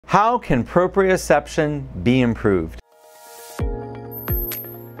How can proprioception be improved?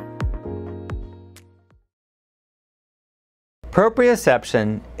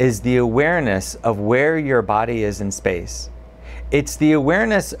 Proprioception is the awareness of where your body is in space. It's the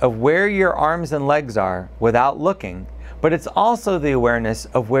awareness of where your arms and legs are without looking, but it's also the awareness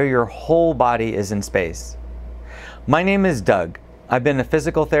of where your whole body is in space. My name is Doug. I've been a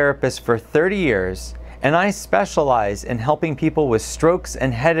physical therapist for 30 years, and I specialize in helping people with strokes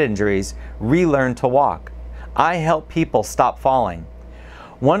and head injuries relearn to walk. I help people stop falling.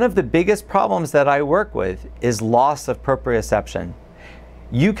 One of the biggest problems that I work with is loss of proprioception.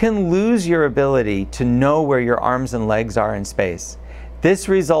 You can lose your ability to know where your arms and legs are in space. This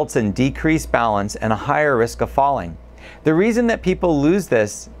results in decreased balance and a higher risk of falling. The reason that people lose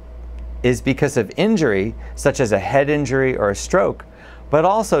this is because of injury, such as a head injury or a stroke, but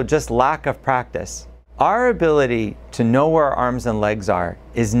also just lack of practice. Our ability to know where our arms and legs are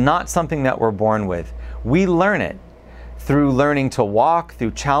is not something that we're born with. We learn it through learning to walk,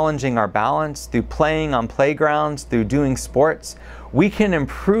 through challenging our balance, through playing on playgrounds, through doing sports. We can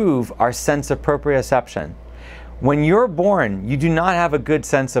improve our sense of proprioception. When you're born, you do not have a good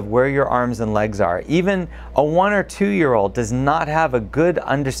sense of where your arms and legs are. Even a 1 or 2-year-old does not have a good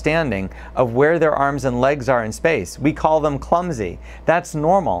understanding of where their arms and legs are in space. We call them clumsy. That's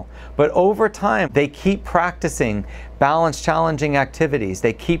normal. But over time, they keep practicing balance challenging activities.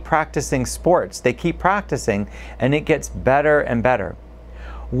 They keep practicing sports. They keep practicing, and it gets better and better.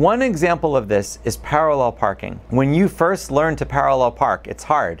 One example of this is parallel parking. When you first learn to parallel park, it's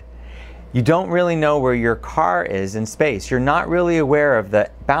hard. You don't really know where your car is in space. You're not really aware of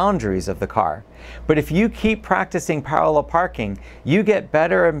the boundaries of the car. But if you keep practicing parallel parking, you get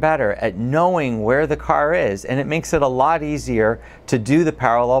better and better at knowing where the car is, and it makes it a lot easier to do the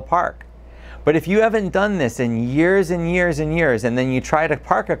parallel park. But if you haven't done this in years and years and years, and then you try to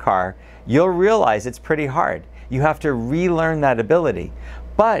park a car, you'll realize it's pretty hard. You have to relearn that ability.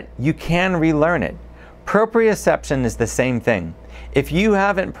 But you can relearn it. Proprioception is the same thing. If you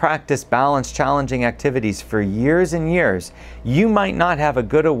haven't practiced balance challenging activities for years and years, you might not have a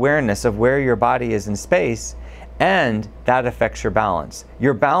good awareness of where your body is in space, and that affects your balance.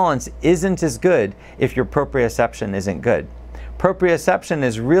 Your balance isn't as good if your proprioception isn't good. Proprioception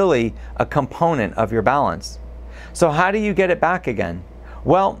is really a component of your balance. So how do you get it back again?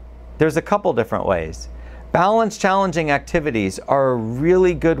 Well, there's a couple different ways. Balance challenging activities are a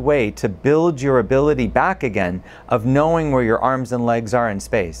really good way to build your ability back again of knowing where your arms and legs are in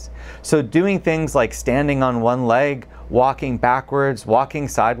space. So doing things like standing on one leg, walking backwards, walking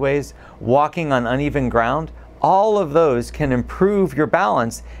sideways, walking on uneven ground, all of those can improve your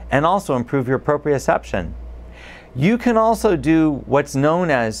balance and also improve your proprioception. You can also do what's known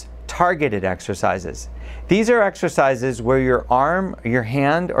as targeted exercises. These are exercises where your arm, your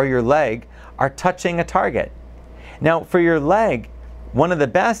hand, or your leg are touching a target. Now, for your leg, one of the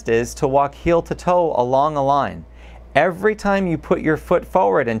best is to walk heel to toe along a line. Every time you put your foot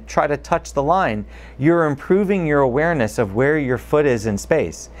forward and try to touch the line, you're improving your awareness of where your foot is in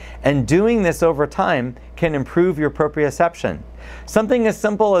space. And doing this over time can improve your proprioception. Something as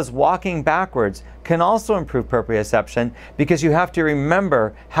simple as walking backwards can also improve proprioception because you have to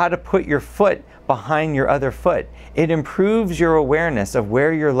remember how to put your foot behind your other foot. It improves your awareness of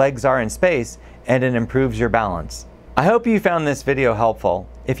where your legs are in space, and it improves your balance. I hope you found this video helpful.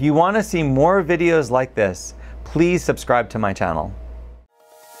 If you want to see more videos like this, please subscribe to my channel.